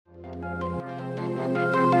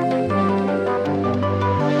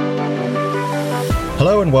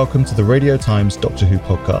Hello and welcome to the Radio Times Doctor Who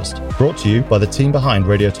podcast, brought to you by the team behind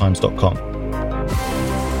radiotimes.com.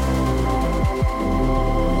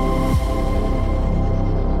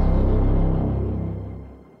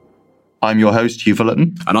 I'm your host, Hugh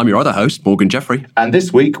Fullerton. And I'm your other host, Morgan Jeffrey. And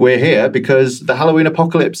this week we're here because the Halloween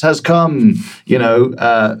apocalypse has come. You know,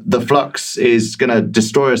 the Flux is going to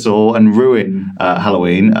destroy us all and ruin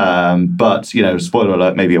Halloween. But, you know, spoiler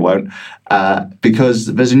alert, maybe it won't. Because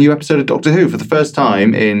there's a new episode of Doctor Who for the first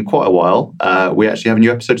time in quite a while. We actually have a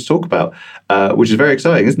new episode to talk about, which is very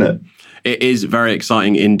exciting, isn't it? It is very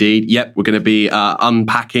exciting indeed. Yep, we're going to be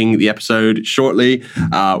unpacking the episode shortly.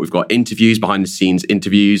 We've got interviews, behind-the-scenes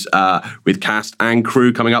interviews with cast and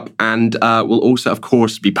crew coming up. And we'll also, of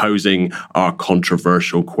course, be posing our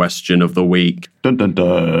controversial question of the week. Dun, dun,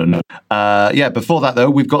 dun. Before that,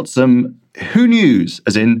 though, we've got some Who News,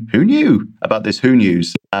 as in, who knew about this Who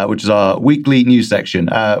News, which is our weekly news section.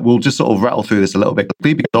 We'll just sort of rattle through this a little bit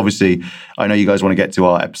quickly because obviously I know you guys want to get to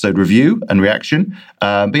our episode review and reaction.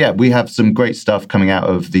 But yeah, we have some great stuff coming out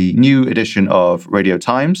of the new edition of Radio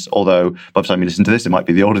Times, although by the time you listen to this, it might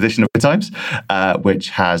be the old edition of Radio Times, which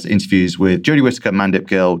has interviews with Jodie Whittaker, Mandip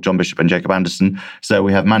Gill, John Bishop and Jacob Anderson. So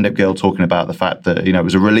we have Mandip Gill talking about the fact that, you know, it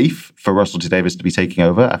was a relief for Russell T Davies to be taking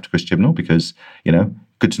over after Chris Chibnall because, you know,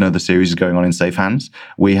 good to know the series is going on in safe hands.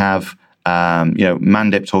 We have,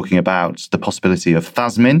 Mandip talking about the possibility of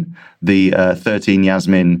Thasmin, the 13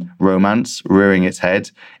 Yasmin romance, rearing its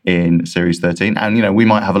head in Series 13. And, you know, we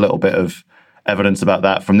might have a little bit of evidence about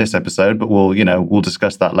that from this episode, but we'll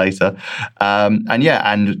discuss that later.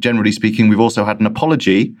 And generally speaking, we've also had an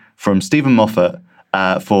apology from Stephen Moffat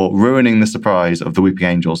for ruining the surprise of the Weeping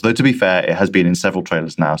Angels. Though, to be fair, it has been in several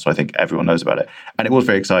trailers now, so I think everyone knows about it. And it was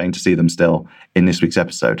very exciting to see them still in this week's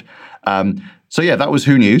episode. That was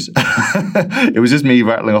Who News. It was just me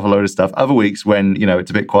rattling off a load of stuff. Other weeks when, you know, it's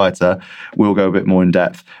a bit quieter, we'll go a bit more in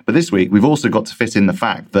depth. But this week, we've also got to fit in the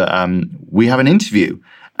fact that we have an interview.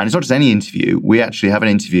 And it's not just any interview. We actually have an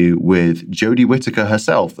interview with Jodie Whittaker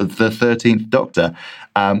herself, the 13th Doctor,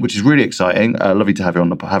 which is really exciting. Lovely to have her on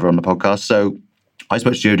the podcast. So I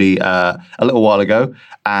spoke to Jodie a little while ago,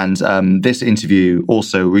 and this interview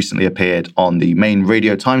also recently appeared on the main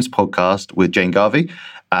Radio Times podcast with Jane Garvey.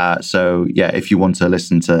 If you want to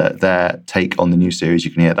listen to their take on the new series,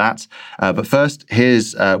 you can hear that. But first,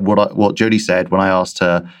 here's what Jodie said when I asked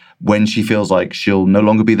her when she feels like she'll no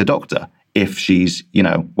longer be the Doctor. If she's, we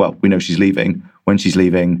know she's leaving. When she's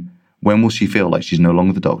leaving, when will she feel like she's no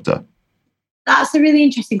longer the Doctor? That's a really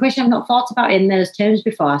interesting question. I've not thought about it in those terms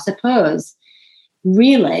before. I suppose,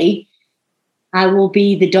 really, I will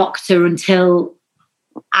be the Doctor until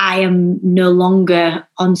I am no longer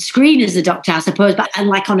on screen as the Doctor, I suppose, but and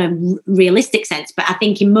like on a realistic sense. But I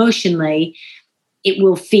think emotionally, it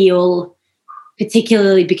will feel,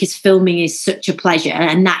 particularly because filming is such a pleasure,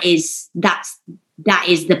 and that is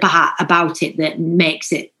the part about it that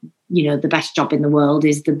makes it, you know, the best job in the world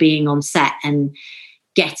is the being on set and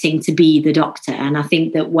getting to be the Doctor. And I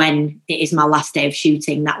think that when it is my last day of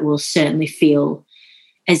shooting, that will certainly feel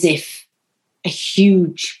as if a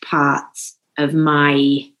huge part of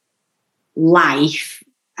my life,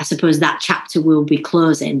 I suppose, that chapter will be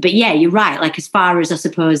closing. But yeah, you're right. Like, as far as, I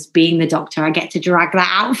suppose, being the Doctor, I get to drag that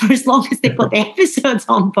out for as long as they put the episodes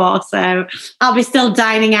on for. So I'll be still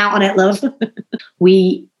dining out on it, love.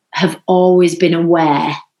 We have always been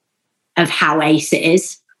aware of how ace it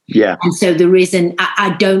is. Yeah. And so there isn't,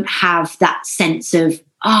 I don't have that sense of,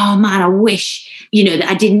 oh man, I wish, that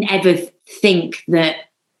I didn't ever think that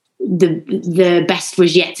the best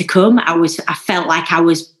was yet to come. I felt like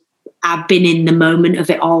I've been in the moment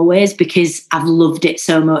of it always because I've loved it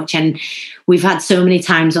so much. And we've had so many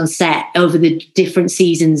times on set over the different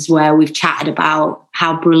seasons where we've chatted about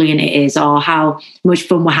how brilliant it is or how much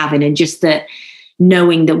fun we're having. And just that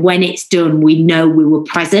knowing that when it's done, we know we were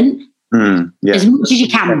present as much as you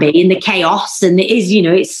can be in the chaos. And it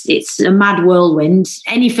is, it's a mad whirlwind.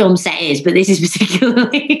 Any film set is, but this is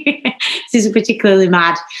particularly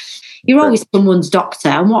mad. You're always someone's Doctor,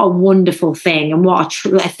 and what a wonderful thing, and what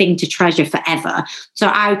a thing to treasure forever. So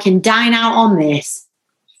I can dine out on this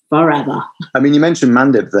forever. I mean, you mentioned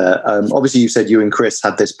Mandip there. Obviously, you said you and Chris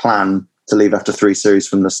had this plan to leave after 3 series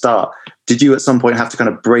from the start. Did you at some point have to kind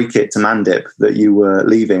of break it to Mandip that you were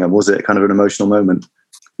leaving, and was it kind of an emotional moment?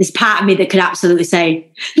 There's part of me that could absolutely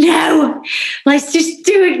say, no, let's just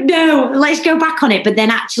do it. No, let's go back on it. But then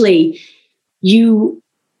actually,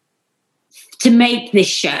 to make this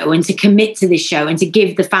show and to commit to this show and to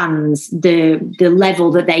give the fans the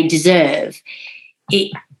level that they deserve,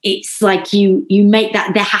 it's like you make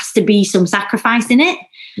that, there has to be some sacrifice in it.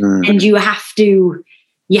 And you have to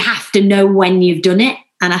know when you've done it.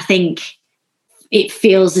 And I think it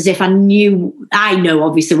feels as if I know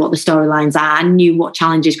obviously what the storylines are. I knew what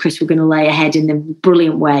challenges Chris were going to lay ahead in a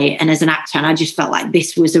brilliant way. And as an actor, and I just felt like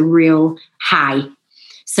this was a real high.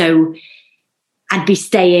 So I'd be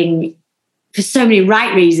staying for so many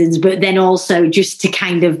right reasons, but then also just to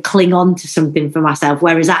kind of cling on to something for myself,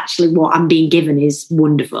 whereas actually what I'm being given is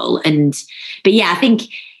wonderful. But yeah, I think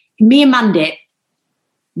me and Mandip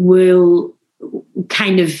will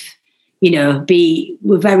kind of,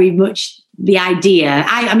 we're very much the idea.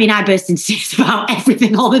 I burst into tears about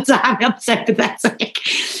everything all the time. I'm so pathetic.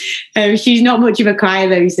 She's not much of a crier,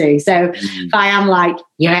 though, you see. So if I am like,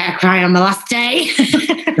 you better cry on the last day.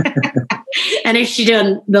 And if she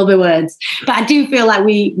doesn't, there'll be words. But I do feel like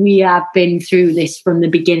we have been through this from the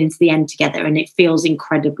beginning to the end together, and it feels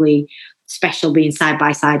incredibly special being side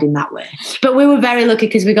by side in that way. But we were very lucky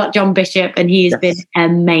because we got John Bishop, and he has been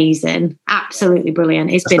amazing, absolutely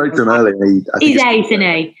brilliant. It's been spoke to him earlier. He's ace, isn't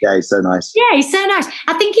he? Yeah, he's so nice. Yeah, he's so nice.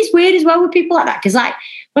 I think it's weird as well with people like that, because like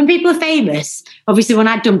when people are famous, obviously when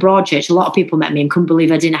I'd done Broadchurch, a lot of people met me and couldn't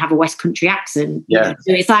believe I didn't have a West Country accent. Yeah.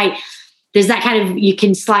 So it's like there's that kind of, you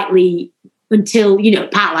can slightly, until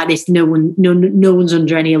part like this, no one's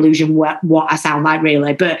under any illusion what I sound like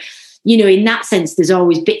really. But in that sense, there's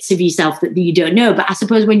always bits of yourself that you don't know. But I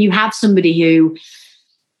suppose when you have somebody who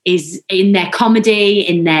is in their comedy,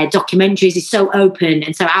 in their documentaries, is so open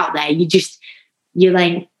and so out there, you're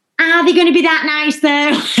like, are they going to be that nice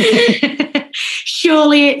though?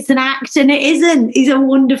 Surely it's an act, and it isn't. He's a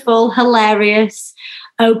wonderful, hilarious,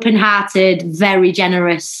 open-hearted, very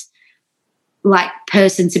generous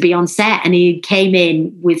person to be on set, and he came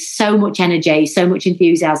in with so much energy, so much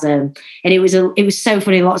enthusiasm, and it was so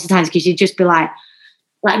funny lots of times because you'd just be like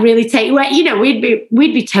really take away.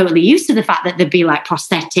 We'd be totally used to the fact that there'd be like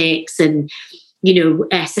prosthetics and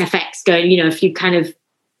SFX going, a few kind of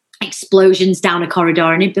explosions down a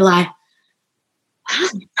corridor, and he'd be like,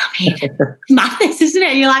 madness, isn't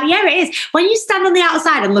it? And you're like, yeah, it is. When you stand on the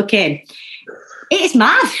outside and look in, it's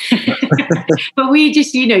mad. But we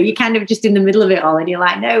just, you're kind of just in the middle of it all, and you're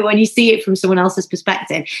like, no, when you see it from someone else's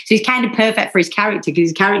perspective. So he's kind of perfect for his character because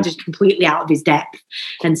his character's completely out of his depth.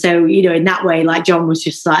 And so, in that way, like John was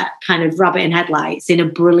just like kind of rabbit in headlights in a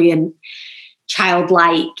brilliant,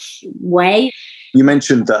 childlike way. You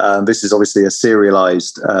mentioned that this is obviously a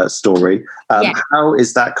serialized story. How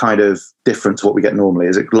is that kind of different to what we get normally?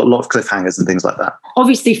 Is it a lot of cliffhangers and things like that?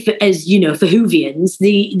 Obviously, for Whovians,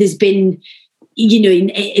 there's been,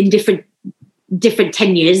 in different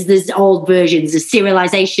tenures, there's old versions, there's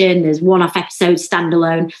serialization, there's one-off episodes,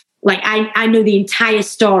 standalone. Like I know the entire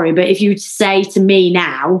story, but if you say to me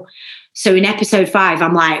now, so in episode 5,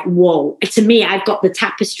 I'm like, whoa, to me, I've got the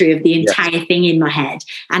tapestry of the entire thing in my head.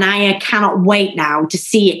 And I cannot wait now to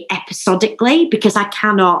see it episodically, because I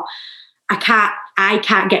can't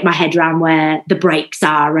get my head around where the breaks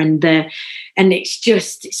are and it's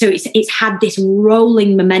just, so it's had this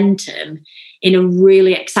rolling momentum in a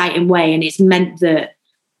really exciting way. And it's meant that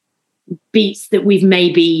beats that we've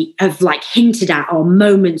maybe have like hinted at, or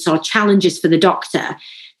moments or challenges for the Doctor,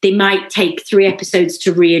 they might take 3 episodes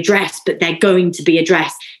to readdress, but they're going to be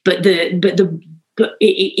addressed. But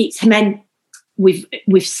it's meant we've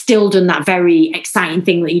still done that very exciting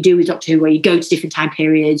thing that you do with Doctor Who, where you go to different time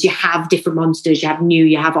periods, you have different monsters, you have new,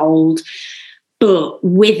 you have old, but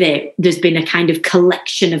with it, there's been a kind of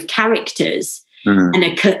collection of characters and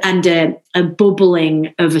a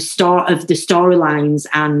bubbling of the storylines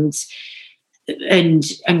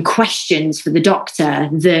and questions for the Doctor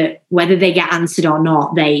that, whether they get answered or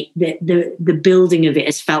not, the building of it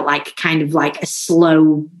has felt like kind of like a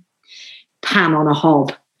slow pan on a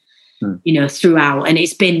hob, throughout. And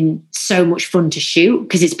it's been so much fun to shoot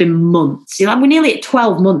because it's been months. We're nearly at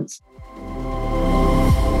 12 months.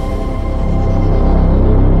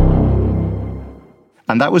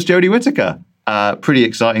 And that was Jodie Whittaker. Pretty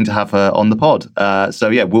exciting to have her on the pod. So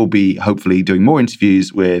we'll be hopefully doing more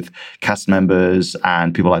interviews with cast members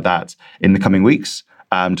and people like that in the coming weeks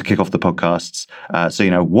to kick off the podcasts.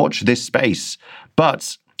 So watch this space.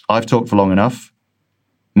 But I've talked for long enough.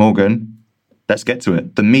 Morgan, let's get to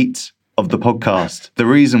it. The meat of the podcast, the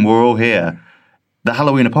reason we're all here, the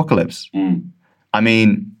Halloween apocalypse. I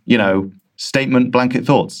mean, statement, blanket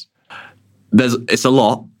thoughts. It's a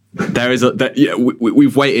lot.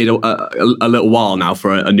 We've waited a little while now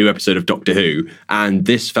for a new episode of Doctor Who, and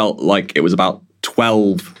this felt like it was about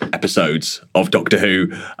 12 episodes of Doctor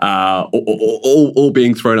Who, all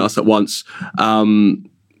being thrown at us at once.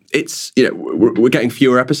 It's we're getting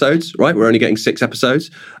fewer episodes, right? We're only getting 6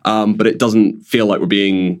 episodes, but it doesn't feel like we're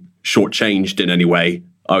being shortchanged in any way.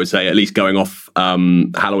 I would say, at least going off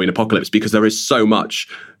Halloween Apocalypse, because there is so much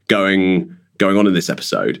going on in this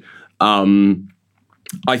episode.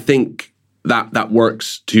 I think that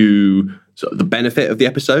works to sort of the benefit of the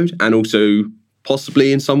episode, and also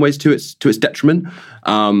possibly in some ways to its detriment.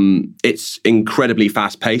 It's incredibly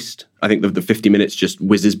fast paced. I think the 50 minutes just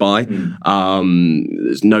whizzes by.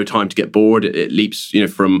 There's no time to get bored. It leaps,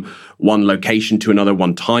 from one location to another,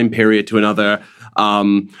 one time period to another.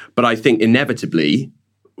 But I think inevitably,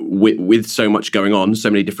 with so much going on, so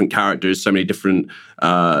many different characters, so many different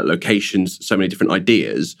locations, so many different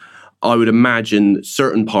ideas, I would imagine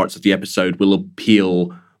certain parts of the episode will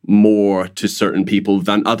appeal more to certain people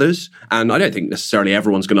than others. And I don't think necessarily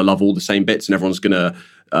everyone's going to love all the same bits and everyone's going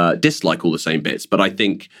to dislike all the same bits. But I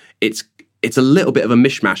think it's a little bit of a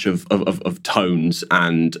mishmash of tones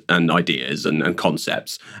and ideas and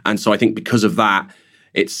concepts. And so I think because of that,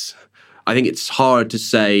 I think it's hard to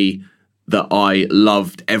say that I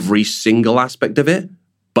loved every single aspect of it,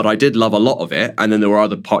 but I did love a lot of it. And then there were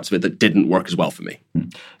other parts of it that didn't work as well for me.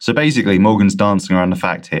 So basically, Morgan's dancing around the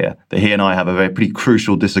fact here that he and I have a very pretty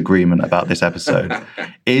crucial disagreement about this episode.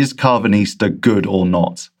 Is Carvanista good or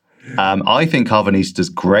not? I think Carvanista's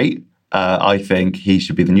great. I think he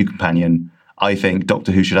should be the new companion. I think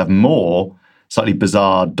Doctor Who should have more slightly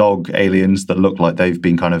bizarre dog aliens that look like they've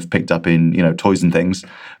been kind of picked up in, toys and things.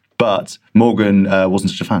 But Morgan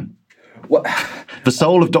wasn't such a fan. What? The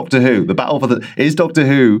soul of Doctor Who, the battle for is Doctor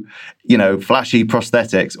Who, flashy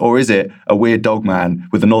prosthetics, or is it a weird dog man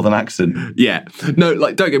with a northern accent? Yeah, no,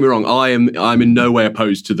 don't get me wrong. I'm in no way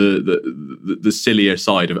opposed to the sillier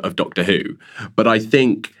side of Doctor Who, but I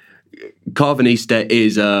think Carvanista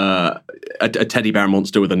is a teddy bear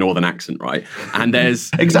monster with a northern accent, right? And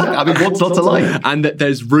there's exactly. I mean, what's not to like? And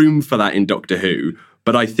there's room for that in Doctor Who,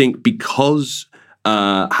 but I think because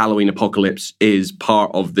Halloween Apocalypse is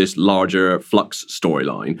part of this larger Flux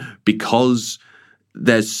storyline, because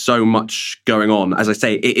there's so much going on. As I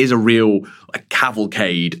say, it is a real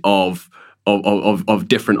cavalcade of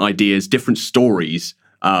different ideas, different stories,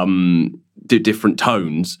 different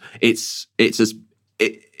tones. It's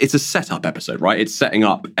a setup episode, right? It's setting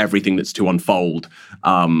up everything that's to unfold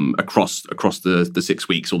across the 6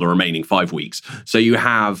 weeks or the remaining 5 weeks. So you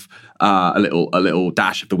have a little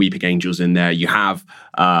dash of the Weeping Angels in there. You have,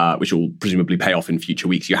 which will presumably pay off in future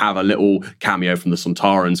weeks. You have a little cameo from the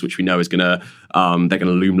Sontarans, which we know is they're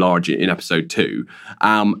gonna loom large in episode 2.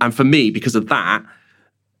 And for me, because of that,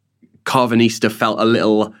 Carvanista felt a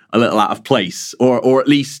little out of place, or at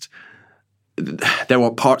least there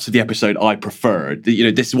were parts of the episode I preferred.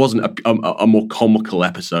 This wasn't a more comical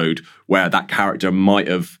episode where that character might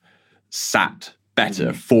have sat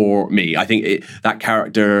better for me. I think that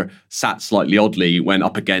character sat slightly oddly when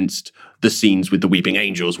up against the scenes with the Weeping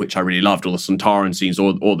Angels, which I really loved, or the Sontaran scenes,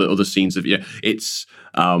 or the other scenes of it's.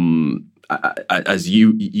 As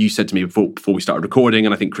you said to me before we started recording,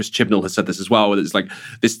 and I think Chris Chibnall has said this as well, it's like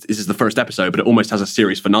this is the first episode, but it almost has a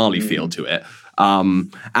series finale feel to it.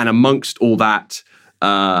 And amongst all that,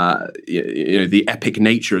 the epic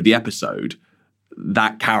nature of the episode,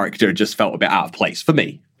 that character just felt a bit out of place for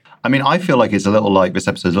me. I mean, I feel like it's a little like this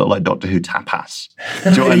episode's a little like Doctor Who tapas.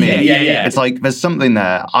 Do you know what I mean? Yeah. It's like there's something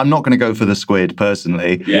there. I'm not going to go for the squid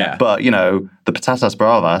personally, but the patatas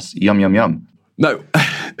bravas, yum yum yum. No,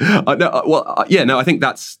 I think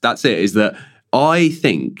that's it. Is that I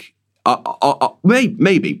think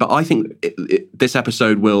maybe, but I think this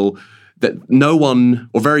episode that no one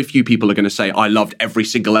or very few people are going to say I loved every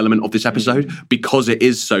single element of this episode because it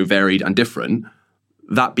is so varied and different.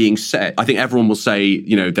 That being said, I think everyone will say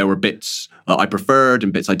there were bits I preferred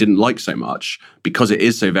and bits I didn't like so much because it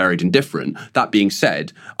is so varied and different. That being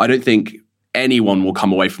said, I don't think anyone will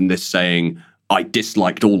come away from this saying I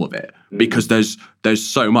disliked all of it, because there's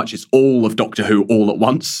so much. It's all of Doctor Who all at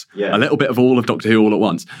once. A little bit of all of Doctor Who all at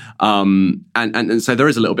once. And so there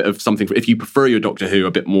is a little bit of something if you prefer your Doctor Who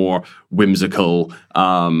a bit more whimsical.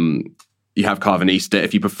 You have Carvanista.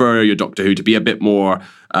 If you prefer your Doctor Who to be a bit more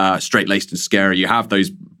straight-laced and scary, you have those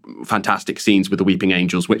fantastic scenes with the Weeping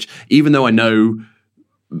Angels, which even though I know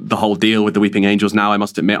the whole deal with the Weeping Angels now, I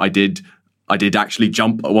must admit I did actually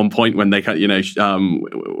jump at one point when they,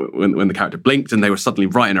 when the character blinked and they were suddenly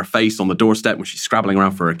right in her face on the doorstep when she's scrabbling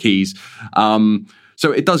around for her keys.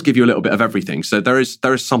 So it does give you a little bit of everything. So there is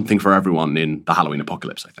something for everyone in the Halloween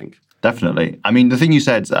Apocalypse, I think. Definitely. I mean, the thing you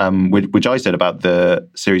said, which I said about the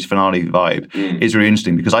series finale vibe, is really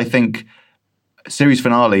interesting because I think series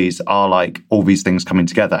finales are like all these things coming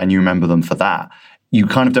together and you remember them for that. You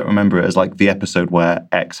kind of don't remember it as like the episode where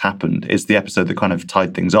X happened. It's the episode that kind of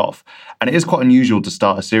tied things off. And it is quite unusual to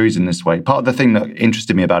start a series in this way. Part of the thing that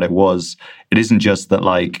interested me about it was it isn't just that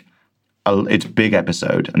like it's a big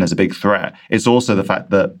episode and there's a big threat. It's also the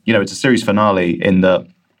fact that, it's a series finale in the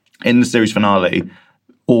series finale,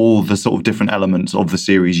 all the sort of different elements of the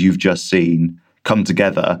series you've just seen come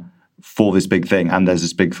together for this big thing, and there's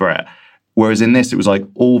this big threat. Whereas in this, it was like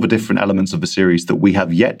all the different elements of the series that we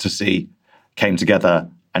have yet to see came together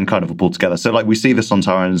and kind of were pulled together. So like we see the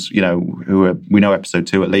Sontarans, you know, we know episode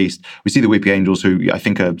 2 at least. We see the Weeping Angels, who I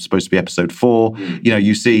think are supposed to be episode 4. You know,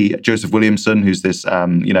 you see Joseph Williamson, who's this,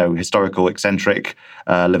 you know, historical eccentric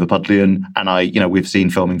Liverpudlian. And we've seen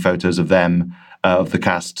filming photos of them, of the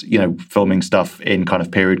cast, you know, filming stuff in kind of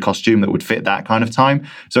period costume that would fit that kind of time.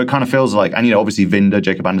 So it kind of feels like, and, you know, obviously Vinda,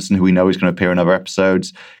 Jacob Anderson, who we know is going to appear in other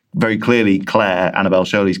episodes. Very clearly, Claire, Annabelle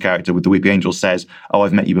Shirley's character with the Weeping Angels says, "Oh,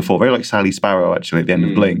 I've met you before." Very like Sally Sparrow, actually, at the end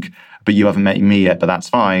of Blink. But you haven't met me yet, but that's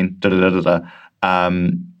fine.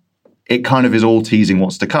 It kind of is all teasing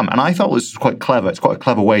what's to come. And I thought this was quite clever. It's quite a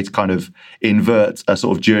clever way to kind of invert a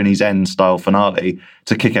sort of Journey's End style finale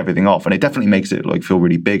to kick everything off. And it definitely makes it like feel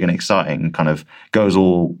really big and exciting, kind of goes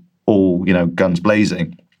all you know, guns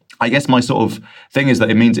blazing. I guess my sort of thing is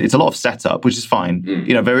that it means it's a lot of setup, which is fine.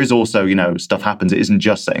 You know, there is also, you know, stuff happens. It isn't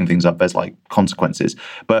just setting things up. There's like consequences.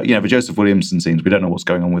 But, you know, the Joseph Williamson scenes, we don't know what's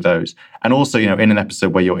going on with those. And also, you know, in an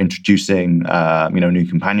episode where you're introducing, you know, a new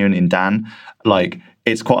companion in Dan, like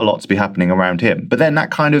it's quite a lot to be happening around him. But then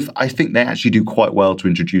that kind of, I think they actually do quite well to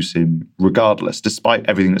introduce him regardless, despite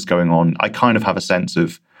everything that's going on. I kind of have a sense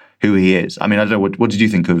of who he is. I mean, I don't know, what did you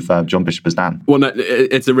think of John Bishop as Dan? Well, no,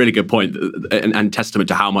 it's a really good point and testament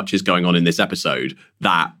to how much is going on in this episode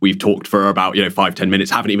that we've talked for about, you know, 5-10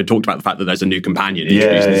 minutes, haven't even talked about the fact that there's a new companion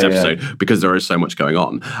introduced in this episode because there is so much going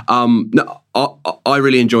on. No, I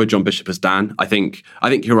really enjoyed John Bishop as Dan. I think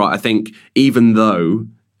you're right. I think even though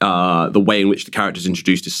the way in which the character is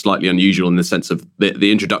introduced is slightly unusual in the sense of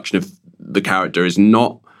the introduction of the character is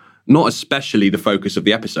not especially the focus of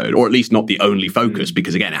the episode, or at least not the only focus,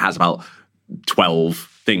 because again, it has about 12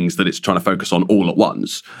 things that it's trying to focus on all at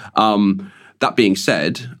once. That being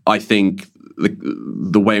said, I think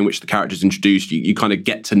the way in which the character is introduced, you kind of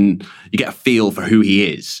get a feel for who he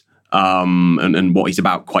is and what he's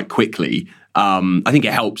about quite quickly. I think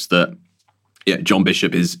it helps that John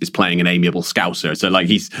Bishop is playing an amiable Scouser, so like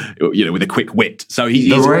he's, you know, with a quick wit. So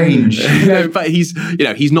he's range, you know, but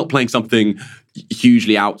he's not playing something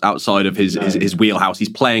hugely outside of his wheelhouse. He's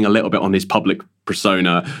playing a little bit on his public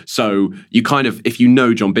persona. So you kind of, if you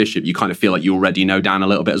know John Bishop, you kind of feel like you already know Dan a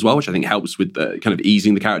little bit as well, which I think helps with the kind of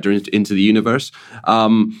easing the character into the universe.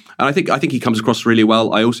 And I think he comes across really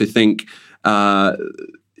well. I also think.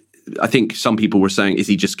 I think some people were saying, is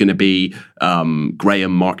he just going to be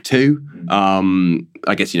Graham Mark II?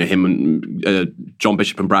 I guess, you know, him and John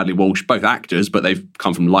Bishop and Bradley Walsh, both actors, but they've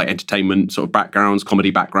come from light entertainment sort of backgrounds, comedy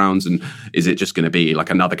backgrounds. And is it just going to be like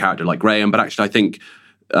another character like Graham? But actually, I think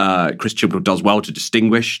Chris Chibnall does well to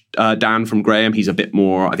distinguish Dan from Graham. He's a bit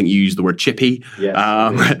more, I think you used the word chippy.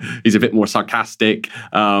 Yes. He's a bit more sarcastic,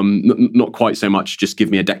 not quite so much just give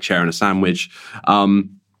me a deck chair and a sandwich.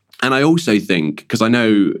 And I also think, because I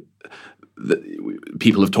know that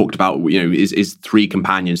people have talked about, you know, is 3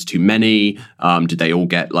 companions too many? Did they all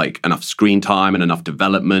get like enough screen time and enough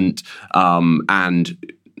development? And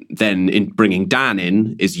then in bringing Dan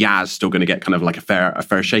in, is Yaz still going to get kind of like a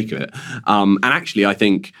fair shake of it? And actually, I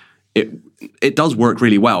think it does work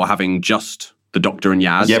really well having just the Doctor and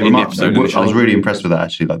Yaz in the episode. I was really impressed with that,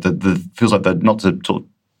 actually. Like the feels like not to sort of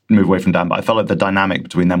move away from Dan, but I felt like the dynamic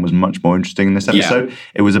between them was much more interesting in this episode. Yeah.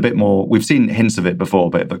 It was a bit more, we've seen hints of it before,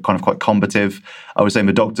 but kind of quite combative. I was saying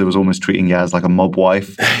the Doctor was almost treating Yaz like a mob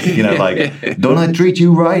wife. You know, like, don't I treat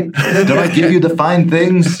you right? Don't I give you the fine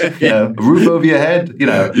things? You know, a roof over your head, you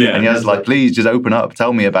know. Yeah. And Yaz's like, please just open up,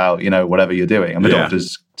 tell me about, you know, whatever you're doing. And the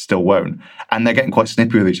Doctor's still won't. And they're getting quite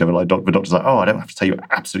snippy with each other. Like the Doctor's like, oh, I don't have to tell you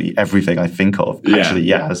absolutely everything I think of. Actually,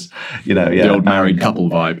 Yaz, you know, the old married couple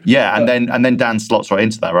vibe. Yeah, and then Dan slots right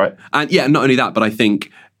into that, right? And not only that, but I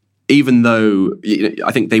think even though, you know,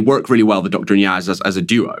 I think they work really well, the Doctor and Yaz as a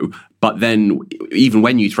duo, but then even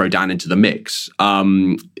when you throw Dan into the mix,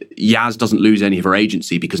 Yaz doesn't lose any of her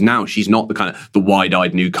agency, because now she's not the kind of the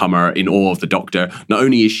wide-eyed newcomer in awe of the Doctor. Not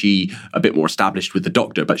only is she a bit more established with the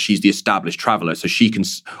Doctor, but she's the established traveller, so she can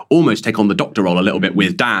almost take on the Doctor role a little bit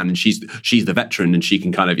with Dan, and she's the veteran, and she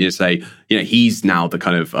can kind of, you know, say, you know, he's now the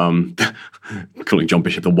kind of calling John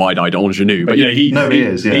Bishop the wide-eyed ingenue, but you know,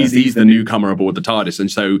 he's the newcomer aboard the TARDIS, and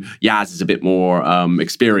so Yaz is a bit more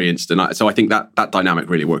experienced, and so I think that dynamic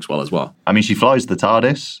really works well as well. I mean, she flies the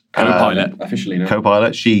TARDIS. Co-pilot, officially now.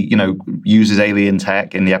 Co-pilot. She, you know, uses alien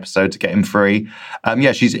tech in the episode to get him free.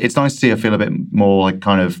 It's nice to see her feel a bit more like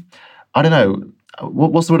kind of, I don't know,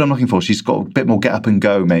 what's the word I'm looking for? She's got a bit more get up and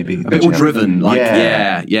go, maybe. A bit more driven. Like,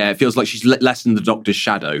 Yeah. yeah. It feels like she's less in the Doctor's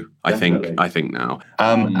shadow, I think now.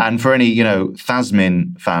 And for any,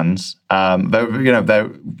 Thasmin fans, they're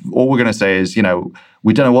all we're going to say is,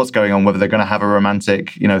 we don't know what's going on, whether they're going to have a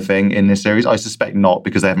romantic, thing in this series. I suspect not,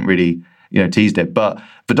 because they haven't really, teased it. But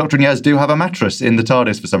the Doctor and Yaz do have a mattress in the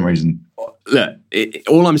TARDIS for some reason. Look,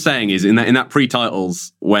 all I'm saying is in that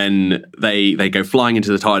pre-titles, when they go flying into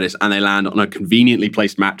the TARDIS and they land on a conveniently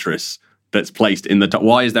placed mattress that's placed in the...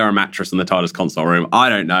 Why is there a mattress in the TARDIS console room? I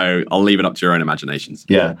don't know. I'll leave it up to your own imaginations.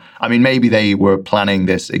 Yeah. I mean, maybe they were planning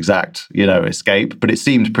this exact, escape, but it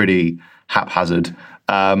seemed pretty haphazard.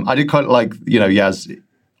 I did quite like, Yaz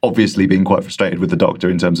obviously being quite frustrated with the Doctor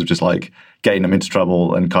in terms of just like getting them into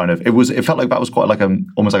trouble, and kind of, it felt like that was quite like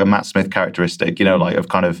almost like a Matt Smith characteristic, like of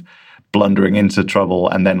kind of blundering into trouble,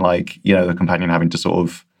 and then like, the companion having to sort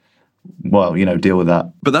of, deal with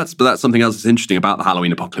that. But that's something else that's interesting about the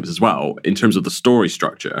Halloween Apocalypse as well, in terms of the story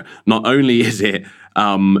structure. Not only is it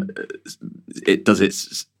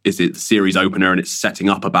is it the series opener, and it's setting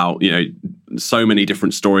up about so many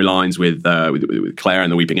different storylines with Claire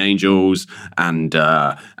and the Weeping Angels, and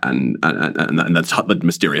the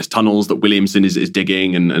mysterious tunnels that Williamson is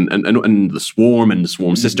digging, and the Swarm and the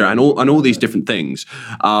Swarm sister, and all these different things.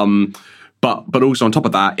 But also on top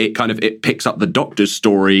of that, it picks up the Doctor's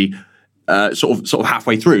story sort of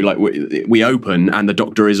halfway through. Like we open and the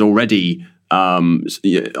Doctor is already on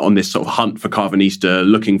this sort of hunt for Carvanista,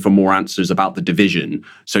 looking for more answers about the division.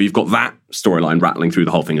 So you've got that storyline rattling through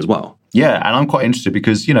the whole thing as well. Yeah, and I'm quite interested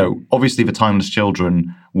because, obviously The Timeless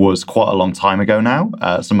Children was quite a long time ago now.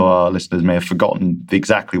 Some of our listeners may have forgotten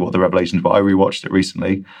exactly what the revelations were. I rewatched it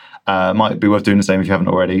recently. Might be worth doing the same if you haven't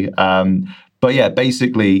already. But yeah,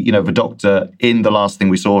 basically, the Doctor, in the last thing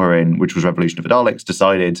we saw her in, which was Revolution of the Daleks,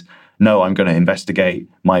 decided, no, I'm going to investigate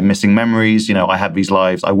my missing memories. I had these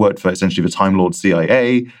lives. I worked for essentially the Time Lord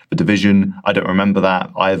CIA, the division. I don't remember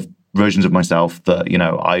that. I have versions of myself that,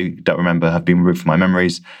 I don't remember, have been removed from my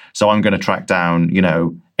memories. So I'm going to track down,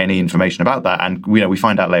 any information about that. And, we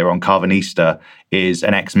find out later on Carvanista is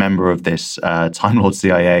an ex-member of this Time Lord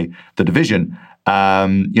CIA, the division,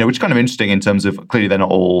 which is kind of interesting in terms of, clearly they're not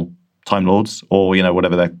all Time Lords, or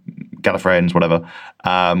whatever they're, Gallifreyans, whatever,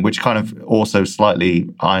 which kind of also slightly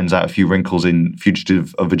irons out a few wrinkles in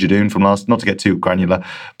Fugitive of the Judoon from last. Not to get too granular,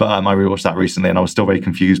 but I rewatched that recently, and I was still very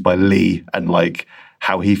confused by Lee and like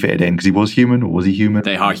how he fitted in, because he was human, or was he human?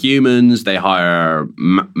 They hire humans, they hire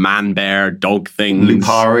man, bear, dog things.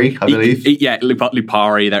 Lupari, I believe.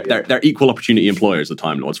 Lupari. They're equal opportunity employers, the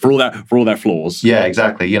Time Lords, for all their flaws. Yeah,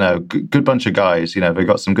 exactly. Good bunch of guys. They've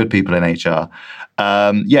got some good people in HR.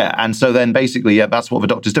 And so then basically, that's what the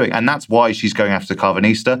Doctor's doing. And that's why she's going after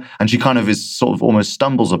Carvanista. And she kind of is sort of almost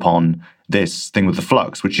stumbles upon this thing with the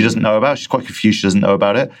flux, which she doesn't know about. She's quite confused. She doesn't know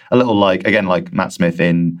about it. A little like Matt Smith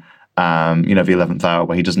in, the 11th Hour,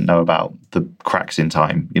 where he doesn't know about the cracks in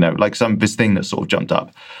time, like this thing that sort of jumped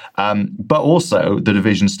up. But also the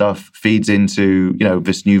division stuff feeds into,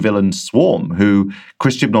 this new villain Swarm, who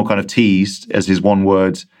Chris Chibnall kind of teased as his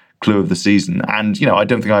one-word clue of the season. And, I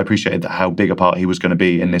don't think I appreciated how big a part he was going to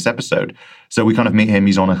be in this episode. So we kind of meet him.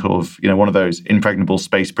 He's on a sort of, one of those impregnable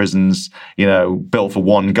space prisons, built for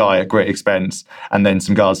one guy at great expense. And then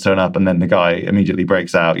some guards turn up and then the guy immediately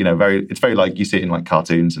breaks out, it's very like you see it in like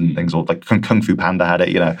cartoons and things, or like Kung Fu Panda had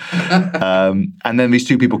it, and then these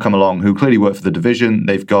two people come along who clearly work for the division.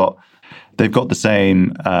 They've got the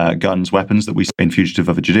same guns, weapons that we see in Fugitive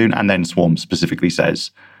of a Judoon. And then Swarm specifically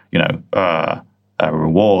says, a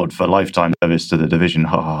reward for lifetime service to the division.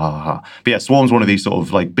 Ha ha ha ha. But yeah, Swarm's one of these sort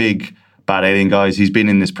of like big bad alien guys. He's been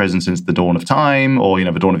in this prison since the dawn of time, or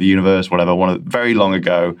the dawn of the universe, whatever, very long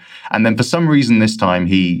ago. And then for some reason this time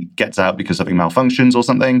he gets out because something malfunctions or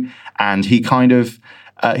something, and he kind of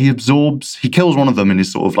he kills one of them in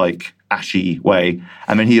his sort of like ashy way,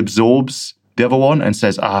 and then he absorbs the other one and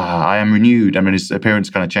says, I am renewed. I mean, his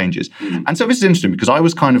appearance kind of changes. And so this is interesting because I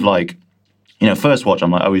was kind of like, first watch,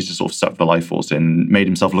 I'm like, he's just sort of sucked the life force in, made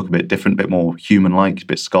himself look a bit different, a bit more human-like, a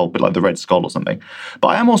bit like the Red Skull or something. But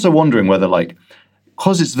I am also wondering whether, like,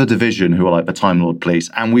 because it's the division who are like the Time Lord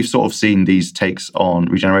police, and we've sort of seen these takes on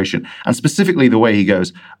regeneration, and specifically the way he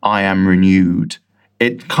goes, I am renewed,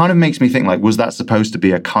 it kind of makes me think, like, was that supposed to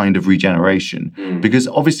be a kind of regeneration? Because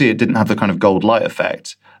obviously it didn't have the kind of gold light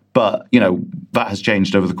effect, but, that has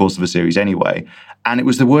changed over the course of the series anyway. And it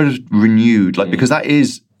was the word renewed, like, because that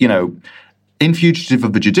is, in Fugitive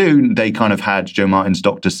of the Judoon, they kind of had Joe Martin's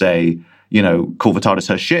Doctor say, call Vitalis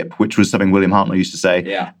her ship, which was something William Hartnell used to say.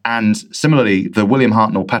 Yeah. And similarly, the William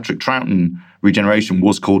Hartnell, Patrick Troughton regeneration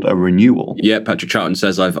was called a renewal. Yeah, Patrick Troughton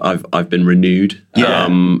says I've been renewed. Yeah.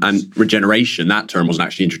 And regeneration, that term wasn't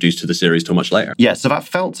actually introduced to the series till much later. Yeah, so that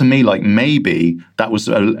felt to me like maybe that was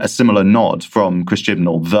a similar nod from Chris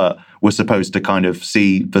Chibnall that we're supposed to kind of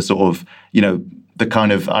see the sort of, the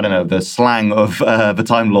kind of, I don't know, the slang of the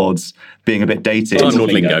Time Lords being a bit dated. Time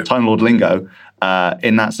Lord lingo. Time Lord lingo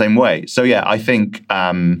in that same way. So yeah, I think...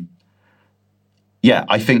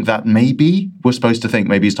 I think that maybe we're supposed to think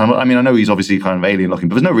maybe he's Time Lord. I mean, I know he's obviously kind of alien looking,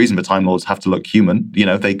 but there's no reason for Time Lords have to look human.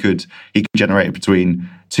 He could generate between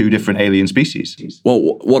two different alien species. Well,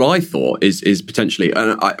 what I thought is potentially,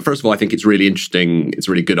 first of all, I think it's really interesting. It's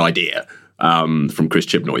a really good idea from Chris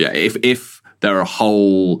Chibnall. Yeah, if there are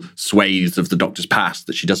whole swathes of the Doctor's past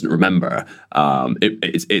that she doesn't remember,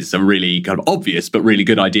 it's a really kind of obvious but really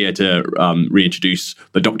good idea to reintroduce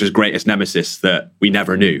the Doctor's greatest nemesis that we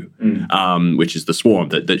never knew, which is the Swarm.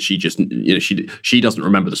 That she just, she doesn't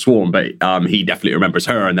remember the Swarm, but he definitely remembers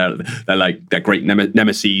her, and they're like their great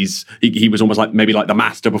nemesis. He was almost like maybe like the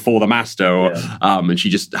Master before the Master, or and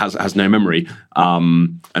she just has no memory.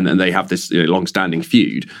 And then they have this long-standing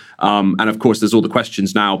feud. And of course, there's all the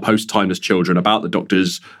questions now post Timeless Children about the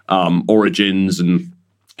Doctor's origins, and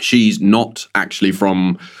she's not actually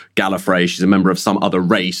from Gallifrey. She's a member of some other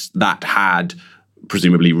race that had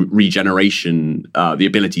presumably regeneration, the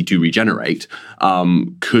ability to regenerate.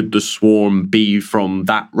 Could the Swarm be from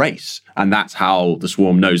that race? And that's how the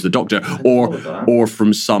Swarm knows the Doctor, or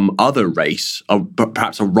from some other race,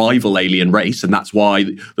 perhaps a rival alien race, and that's why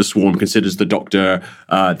the Swarm considers the Doctor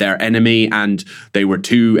their enemy, and they were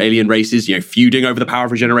two alien races, feuding over the power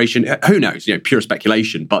of regeneration. Who knows? Pure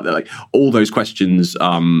speculation, but like all those questions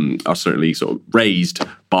are certainly sort of raised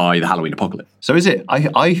by the Halloween apocalypse. So is it?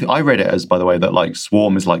 I read it as, by the way, that like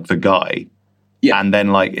Swarm is like the guy, and then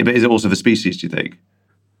like, is it also the species? Do you think?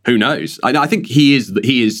 Who knows? I think he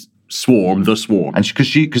is Swarm, the Swarm, and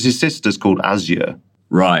because his sister's called Azure,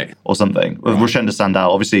 right, or something. With Rashenda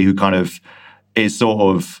Sandal, obviously, who kind of is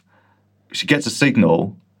sort of, she gets a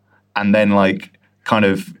signal, and then like kind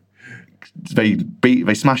of they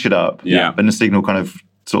smash it up, and the signal kind of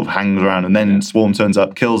sort of hangs around, and then Swarm turns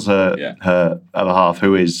up, kills her other half,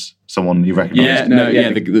 who is someone you recognise.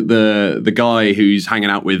 The guy who's hanging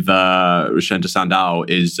out with Rashenda Sandal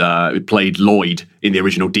is played Lloyd in the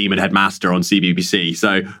original Demon Headmaster on CBBC.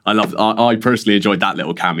 So I personally enjoyed that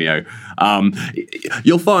little cameo.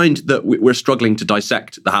 You'll find that we're struggling to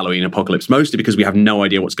dissect the Halloween apocalypse, mostly because we have no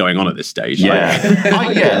idea what's going on at this stage.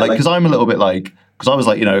 Because I'm a little bit like, because I was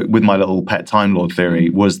like, with my little pet Time Lord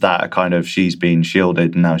theory, was that a kind of she's been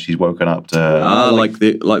shielded and now she's woken up to like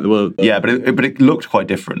the world. Yeah, but it looked quite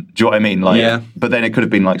different. Do you know what I mean? Like, but then it could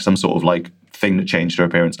have been like some sort of like thing that changed her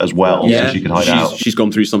appearance as well, so she could hide out. She's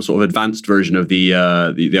gone through some sort of advanced version of the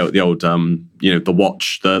old the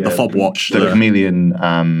watch, the fob watch, the chameleon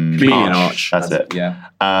arch. That's it. Yeah.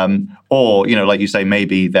 Or like you say,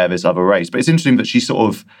 maybe they're this other race. But it's interesting that she sort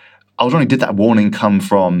of. I was wondering, did that warning come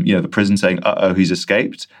from, the prison saying, uh-oh, he's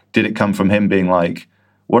escaped? Did it come from him being like,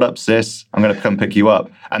 what up, sis? I'm going to come pick you up.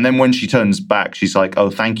 And then when she turns back, she's like, oh,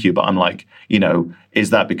 thank you. But I'm like, is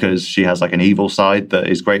that because she has like an evil side that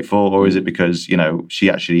is grateful? Or is it because, she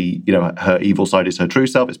actually, her evil side is her true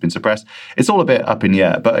self? It's been suppressed. It's all a bit up in the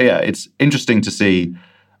air. But yeah, it's interesting to see.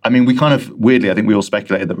 I mean, we kind of, weirdly, I think we all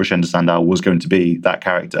speculated that Rashenda Sandal was going to be that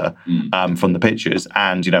character from the pictures.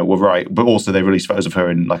 And, we're right. But also they released photos of her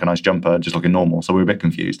in like a nice jumper, just looking normal. So we were a bit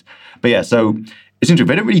confused. But yeah, so it's interesting.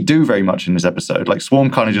 They don't really do very much in this episode. Like Swarm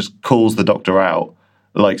kind of just calls the Doctor out,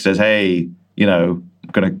 like says, hey,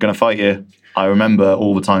 gonna fight you. I remember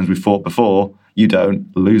all the times we fought before. You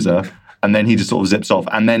don't, loser. And then he just sort of zips off.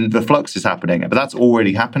 And then the flux is happening. But that's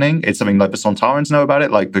already happening. It's something like the Sontarans know about it.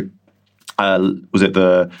 Like was it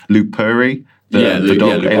the Lupari? The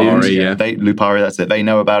dog aliens? Lupari, that's it. They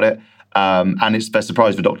know about it. And they're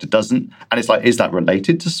surprised the Doctor doesn't. And it's like, is that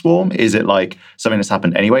related to Swarm? Is it like something that's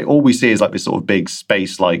happened anyway? All we see is like this sort of big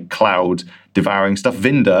space, like cloud devouring stuff.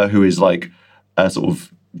 Vinda, who is like a sort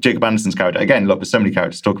of Jacob Anderson's character. Again, look, there's so many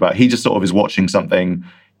characters to talk about. He just sort of is watching something.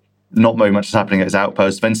 Not very much is happening at his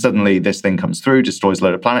outpost. Then suddenly this thing comes through, destroys a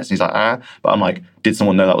load of planets, and he's like, But I'm like, did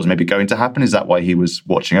someone know that was maybe going to happen? Is that why he was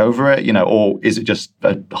watching over it? Or is it just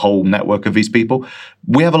a whole network of these people?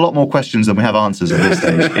 We have a lot more questions than we have answers at this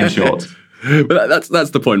stage, in short. But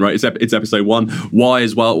that's the point, right? It's episode 1. Why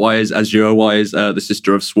is Azure? Why is the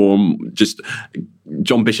sister of Swarm just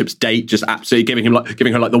John Bishop's date, just absolutely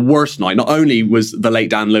giving her like the worst night. Not only was the late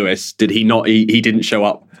Dan Lewis, he didn't show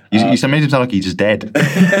up. You made him sound like he's just dead.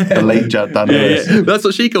 The late Dan Lewis. Yeah. That's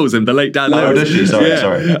what she calls him, the late Dan Lewis. Oh, does she?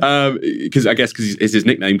 Sorry. Because it's his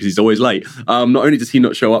nickname because he's always late. Not only does he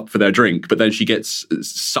not show up for their drink, but then she gets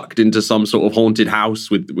sucked into some sort of haunted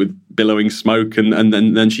house with billowing smoke, and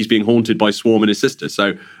then she's being haunted by Swarm and his sister.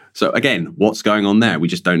 So again, what's going on there? We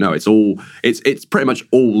just don't know. It's pretty much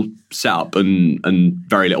all set up and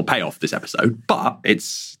very little payoff this episode. But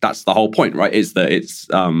that's the whole point, right? Is that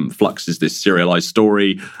Flux is this serialized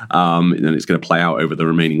story, and it's going to play out over the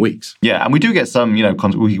remaining weeks. Yeah, and we do get some,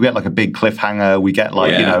 we get like a big cliffhanger. We get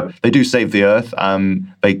they do save the Earth.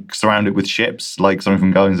 They surround it with ships, like something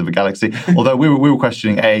from Guardians of the Galaxy. Although we were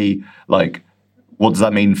questioning what does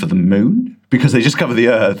that mean for the moon? Because they just cover the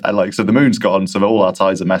Earth, and so the moon's gone, so all our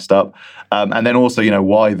ties are messed up. And then also,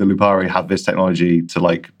 why the Lupari have this technology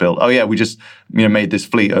to build. Oh yeah, we just made this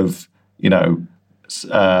fleet of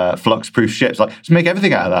flux-proof ships. Just make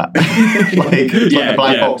everything out of that. The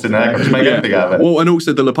black box in there. Just make everything out of it. Well, and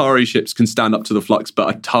also the Lupari ships can stand up to the flux,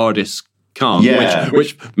 but a TARDIS can't. Yeah.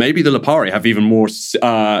 Which maybe the Lupari have even more.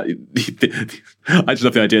 I just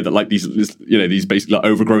love the idea that these basically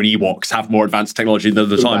overgrown Ewoks have more advanced technology than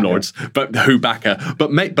the Time Lords. But Chewbacca.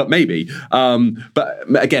 But maybe.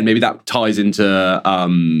 But again, maybe that ties into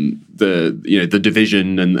the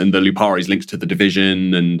Division and the Lupari's links to the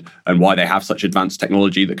Division and why they have such advanced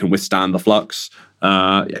technology that can withstand the flux.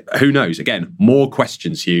 Who knows? Again, more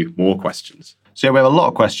questions, Hugh. More questions. So we have a lot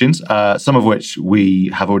of questions, some of which we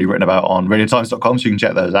have already written about on radiotimes.com, so you can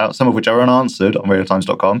check those out, some of which are unanswered on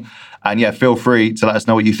radiotimes.com. And feel free to let us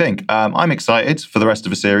know what you think. I'm excited for the rest of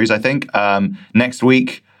the series, I think. Next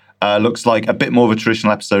week looks like a bit more of a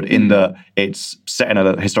traditional episode in that it's set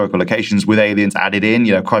in historical locations with aliens added in,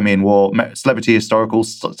 Crimean War, celebrity historical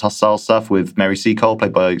style stuff with Mary Seacole,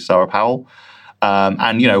 played by Sarah Powell.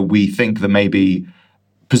 And, we think that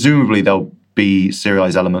presumably there'll be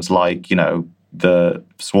serialized elements like, the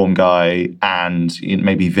Swarm guy and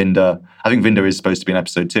maybe Vinder. I think Vinder is supposed to be in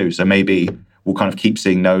episode 2, so maybe we'll kind of keep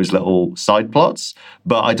seeing those little side plots.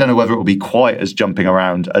 But I don't know whether it will be quite as jumping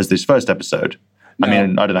around as this first episode. No. I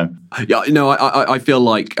mean, I don't know. Yeah, no, I feel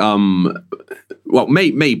like,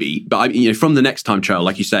 maybe, but from the Next Time trailer,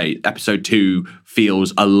 like you say, episode 2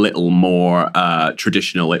 feels a little more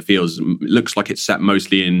traditional. It looks like it's set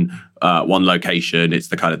mostly in one location. It's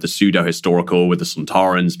the kind of the pseudo-historical with the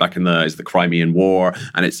Sontarans back in the Crimean War,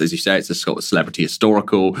 and it's, as you say, it's a sort of celebrity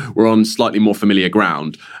historical. We're on slightly more familiar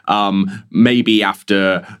ground. Maybe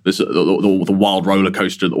after the wild roller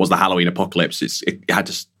coaster that was the Halloween apocalypse, it had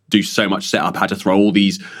to do so much setup, had to throw all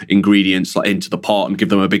these ingredients into the pot and give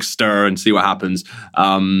them a big stir and see what happens.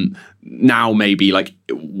 Now maybe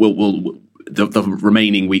the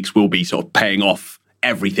remaining weeks will be sort of paying off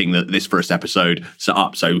everything that this first episode set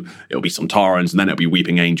up. So it'll be some Sontarans and then it'll be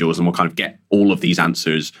Weeping Angels, and we'll kind of get all of these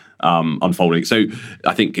answers unfolding. So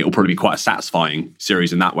I think it'll probably be quite a satisfying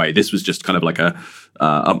series in that way. This was just kind of like a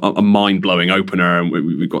mind-blowing opener, and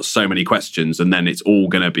we've got so many questions, and then it's all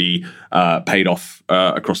going to be paid off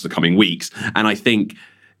across the coming weeks. And I think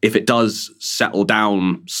if it does settle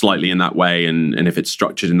down slightly in that way, and if it's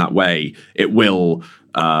structured in that way, it will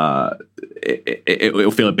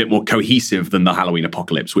it'll feel a bit more cohesive than the Halloween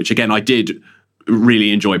apocalypse, which again I did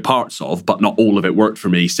really enjoy parts of, but not all of it worked for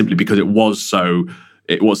me simply because it was so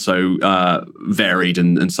varied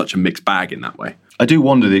and such a mixed bag in that way. I do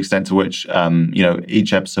wonder the extent to which,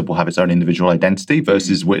 each episode will have its own individual identity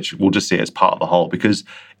versus which we'll just see it as part of the whole. Because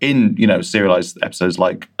in, serialized episodes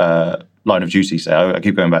like Line of Duty, say, I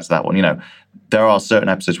keep going back to that one, there are certain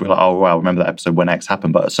episodes where oh, wow, remember that episode when X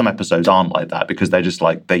happened. But some episodes aren't like that because they're just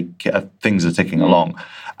things are ticking along.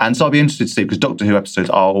 And so I'll be interested to see, because Doctor Who episodes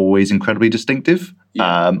are always incredibly distinctive.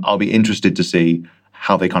 Yeah. I'll be interested to see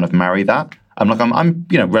how they kind of marry that. I'm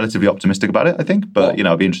relatively optimistic about it, I think, but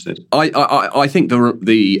I'll be interested. I think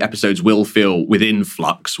the episodes within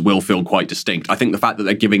Flux will feel quite distinct. I think the fact that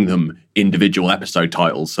they're giving them individual episode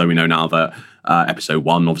titles, so we know now that episode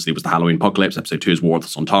 1 obviously was the Halloween apocalypse, episode 2 is War of the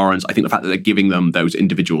Sontarans. I think the fact that they're giving them those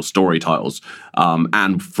individual story titles,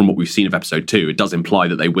 and from what we've seen of episode 2, it does imply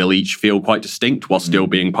that they will each feel quite distinct while still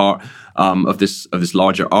being part of this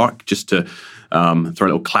larger arc. Just to throw a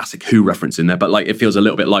little classic Who reference in there, but it feels a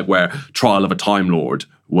little bit like where Trial of a Time Lord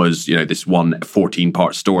was, this one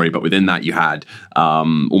 14-part story, but within that you had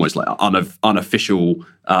almost like unofficial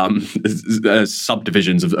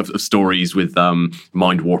subdivisions of stories with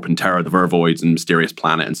Mind Warp and Terror, the Vervoids, and Mysterious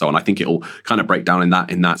Planet, and so on. I think it'll kind of break down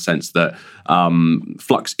in that sense that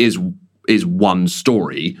Flux is one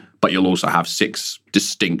story, but you'll also have 6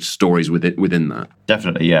 distinct stories within that.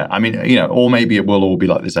 Definitely, yeah. I mean, or maybe it will all be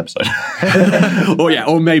like this episode.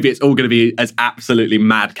 or maybe it's all going to be as absolutely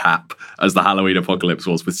madcap as the Halloween Apocalypse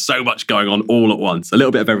was, with so much going on all at once. A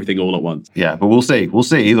little bit of everything all at once. Yeah, but we'll see. We'll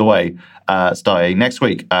see either way, starting next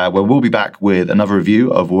week, where we'll be back with another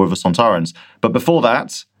review of War of the Sontarans. But before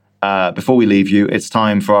that, before we leave you, it's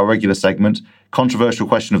time for our regular segment, Controversial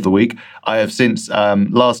Question of the Week. I have since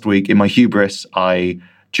last week, in my hubris, I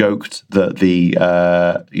joked that the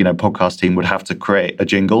podcast team would have to create a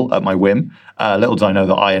jingle at my whim. Little did I know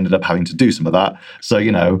that I ended up having to do some of that. So,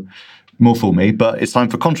 more fool me. But it's time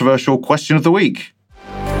for Controversial Question of the Week.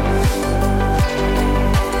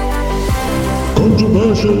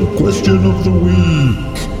 Controversial Question of the Week.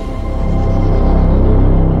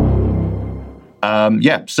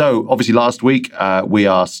 So obviously last week we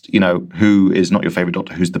asked, who is not your favorite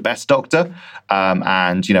Doctor, who's the best Doctor?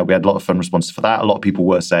 And, we had a lot of fun responses for that. A lot of people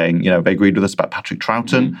were saying, they agreed with us about Patrick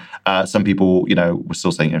Troughton. Some people, were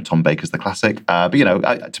still saying, Tom Baker's the classic. But,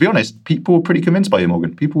 to be honest, people were pretty convinced by you,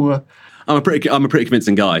 Morgan. People were... I'm a pretty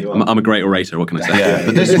convincing guy. I'm a great orator. What can I say? Yeah,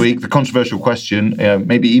 but this week, the controversial question,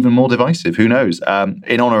 maybe even more divisive. Who knows?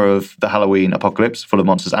 In honor of the Halloween apocalypse, full of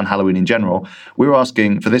monsters, and Halloween in general, we were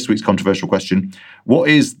asking for this week's controversial question: what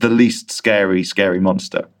is the least scary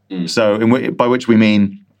monster? So, by which we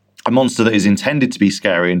mean a monster that is intended to be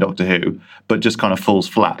scary in Doctor Who, but just kind of falls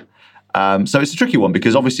flat. So it's a tricky one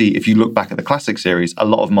because obviously, if you look back at the classic series, a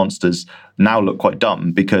lot of monsters now look quite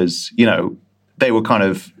dumb because they were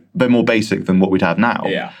they're more basic than what we'd have now.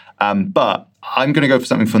 Yeah. But I'm going to go for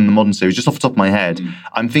something from the modern series, just off the top of my head.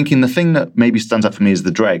 I'm thinking the thing that maybe stands out for me is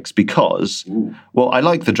the dregs because, I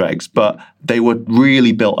like the dregs, but they were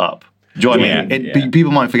really built up. Do you know what I mean?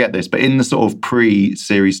 People might forget this, but in the sort of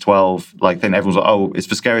pre-Series 12 thing, everyone's like, it's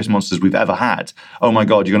the scariest monsters we've ever had. Oh my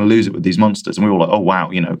God, you're going to lose it with these monsters. And we were like, oh wow,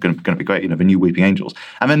 going to be great, the new Weeping Angels.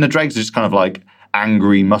 And then the dregs are just kind of like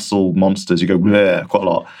angry muscle monsters who go bleh quite a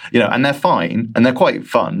lot, and they're fine and they're quite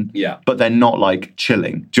fun, but they're not like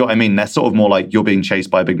chilling. Do you know what I mean? They're sort of more like you're being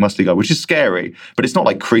chased by a big muscly guy, which is scary, but it's not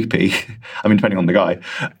like creepy. I mean, depending on the guy.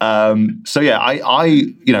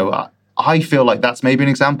 I feel like that's maybe an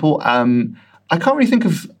example. I can't really think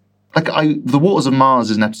of The Waters of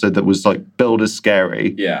Mars is an episode that was like billed as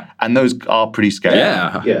scary, and those are pretty scary.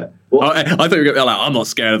 Yeah. Well, I thought you were going to be like, I'm not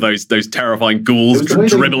scared of those terrifying ghouls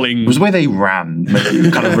dribbling. It was the way they ran,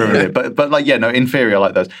 kind of ruined it. But inferior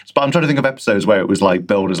like those. But I'm trying to think of episodes where it was like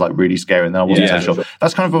billed as like really scary, and then I wasn't so sure.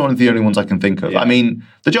 That's kind of one of the only ones I can think of. Yeah. I mean,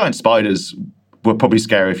 the giant spiders were probably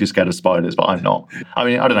scary if you're scared of spiders, but I'm not. I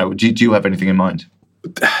mean, I don't know. Do you have anything in mind?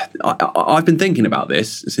 I've been thinking about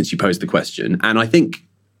this since you posed the question, and I think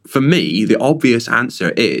for me the obvious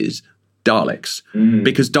answer is Daleks,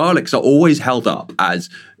 because Daleks are always held up as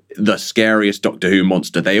the scariest Doctor Who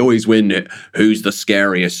monster. They always win who's the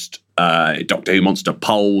scariest Doctor Who monster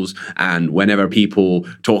polls, and whenever people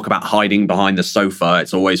talk about hiding behind the sofa,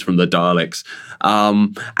 it's always from the Daleks.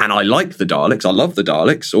 And I like the Daleks. I love the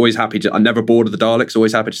Daleks. Always happy to. I'm never bored of the Daleks.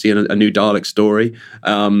 Always happy to see a new Dalek story.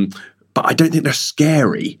 But I don't think they're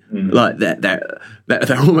scary. Like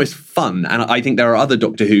they're almost fun. And I think there are other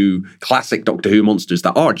classic Doctor Who monsters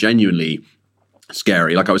that are genuinely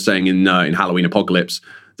scary. Like I was saying in Halloween Apocalypse,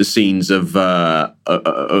 the scenes of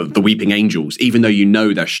the Weeping Angels, even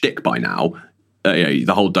though their shtick by now,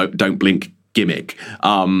 the whole don't blink gimmick,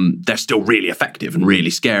 they're still really effective and really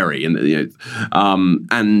scary. And and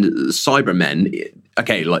Cybermen,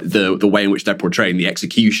 okay, like the way in which they're portraying the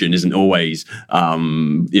execution isn't always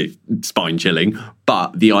spine chilling,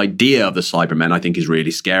 but the idea of the Cybermen I think is really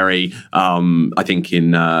scary. I think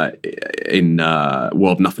in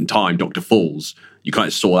World Enough and Time, Dr. Falls, you kind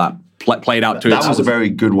of saw that played out to that was a very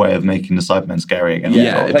good way of making the Cybermen scary again.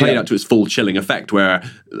 Yeah, it played out to its full chilling effect, where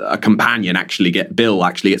a companion Bill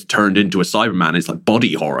actually gets turned into a Cyberman. It's like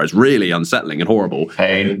body horror. It's really unsettling and horrible.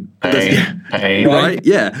 Pain. Right?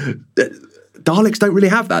 Yeah. Daleks don't really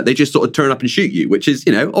have that. They just sort of turn up and shoot you, which is,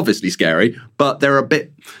 obviously scary, but they're a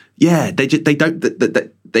bit,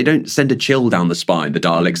 they don't send a chill down the spine, the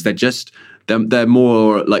Daleks. They're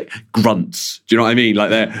more like grunts. Do you know what I mean? Like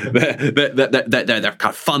they're kind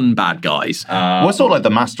of fun bad guys. It's sort of like the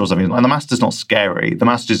Master or something. Like the Master's not scary. The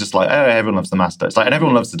Master's just like, oh, everyone loves the Master. It's like, and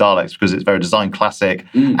everyone loves the Daleks because it's very design classic.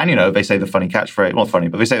 And they say the funny catchphase. Not funny,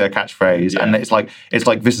 but they say their catchphrase, and it's like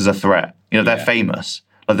this is a threat. They're famous.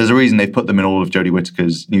 Like there's a reason they've put them in all of Jodie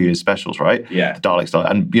Whittaker's New Year's specials, right? Yeah, the Daleks,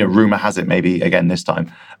 and rumor has it maybe again this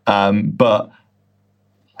time, but.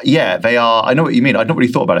 Yeah, they are. I know what you mean. I'd not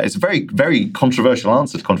really thought about it. It's a very, very controversial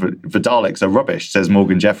answer. The Daleks are rubbish, says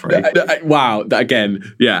Morgan Jeffrey. Wow.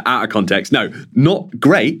 Again, out of context. No, not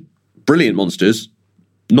great. Brilliant monsters.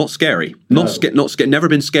 Not scary. Not scared. Never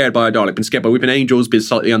been scared by a Dalek. Been scared by Weeping Angels. Been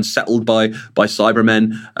slightly unsettled by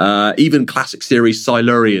Cybermen. Even classic series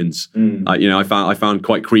Silurians. I found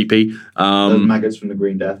quite creepy. The maggots from the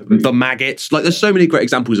Green Death. The maggots. Like, there's so many great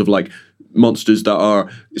examples of like monsters that are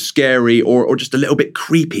scary or just a little bit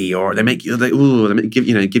creepy, or they give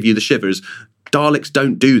you the shivers. Daleks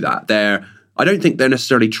don't do that. I don't think they're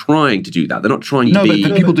necessarily trying to do that. They're not trying to be... No,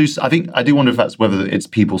 but people do... I do wonder if that's whether it's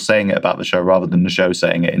people saying it about the show rather than the show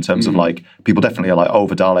saying it, in terms of like, people definitely are like, oh,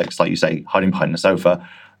 the Daleks, like you say, hiding behind the sofa.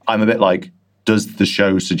 I'm a bit like, does the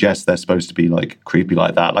show suggest they're supposed to be like creepy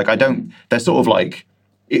like that? Like, I don't... They're sort of like...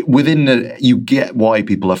 you get why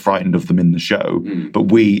people are frightened of them in the show,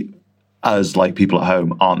 but we, as like people at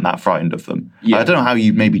home, aren't that frightened of them. Yeah. I don't know how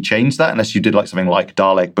you maybe change that unless you did like something like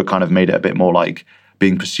Dalek, but kind of made it a bit more like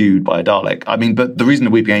being pursued by a Dalek. I mean, but the reason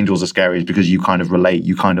the Weeping Angels are scary is because you kind of relate.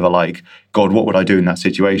 You kind of are like, God, what would I do in that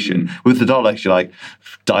situation? With the Daleks, you're like,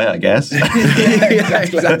 die, I guess. Yeah,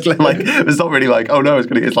 exactly. Like, it's not really like, oh no,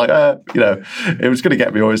 it's like, it was going to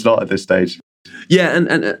get me, or it's not at this stage. Yeah,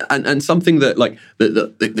 and something that like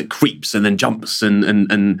that creeps and then jumps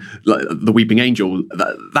and like the Weeping Angel,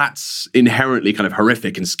 that's inherently kind of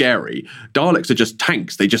horrific and scary. Daleks are just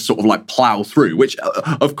tanks; they just sort of like plow through, which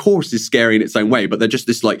of course is scary in its own way. But they're just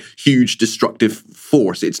this like huge destructive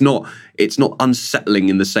force. It's not unsettling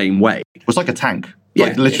in the same way. It's like a tank.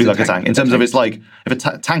 Like literally like a tank. In terms of, it's like, if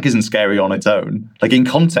a tank isn't scary on its own, like in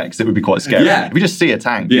context, it would be quite scary. Yeah. If you just see a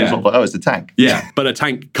tank, you're sort of like, oh, it's a tank. Yeah, but a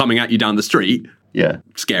tank coming at you down the street,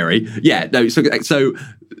 scary. Yeah, no. So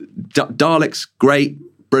Daleks, great,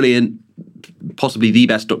 brilliant, possibly the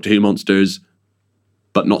best Doctor Who monsters,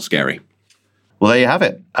 but not scary. Well, there you have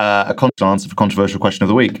it. A answer for controversial question of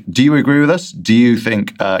the week. Do you agree with us? Do you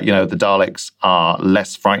think the Daleks are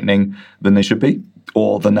less frightening than they should be,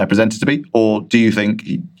 or than they're presented to be? Or do you think,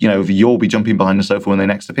 you'll be jumping behind the sofa when they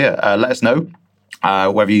next appear? Let us know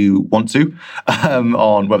whether you want to,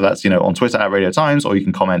 on whether that's, on Twitter at Radio Times, or you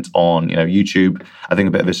can comment on, YouTube. I think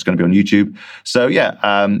a bit of this is going to be on YouTube. So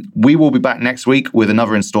we will be back next week with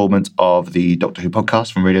another installment of the Doctor Who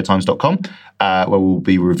podcast from radiotimes.com, where we'll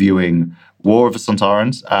be reviewing War of the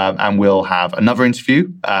Sontarans, and we'll have another interview,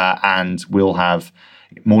 and we'll have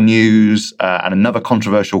more news, and another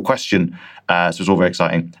controversial question. So it's all very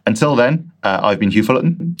exciting. Until then, I've been Hugh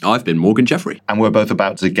Fullerton. I've been Morgan Jeffrey. And we're both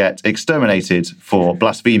about to get exterminated for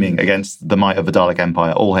blaspheming against the might of the Dalek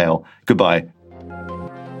Empire. All hail. Goodbye.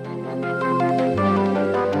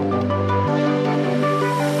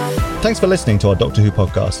 Thanks for listening to our Doctor Who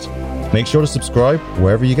podcast. Make sure to subscribe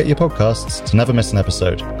wherever you get your podcasts to never miss an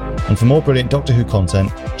episode. And for more brilliant Doctor Who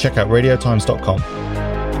content, check out radiotimes.com.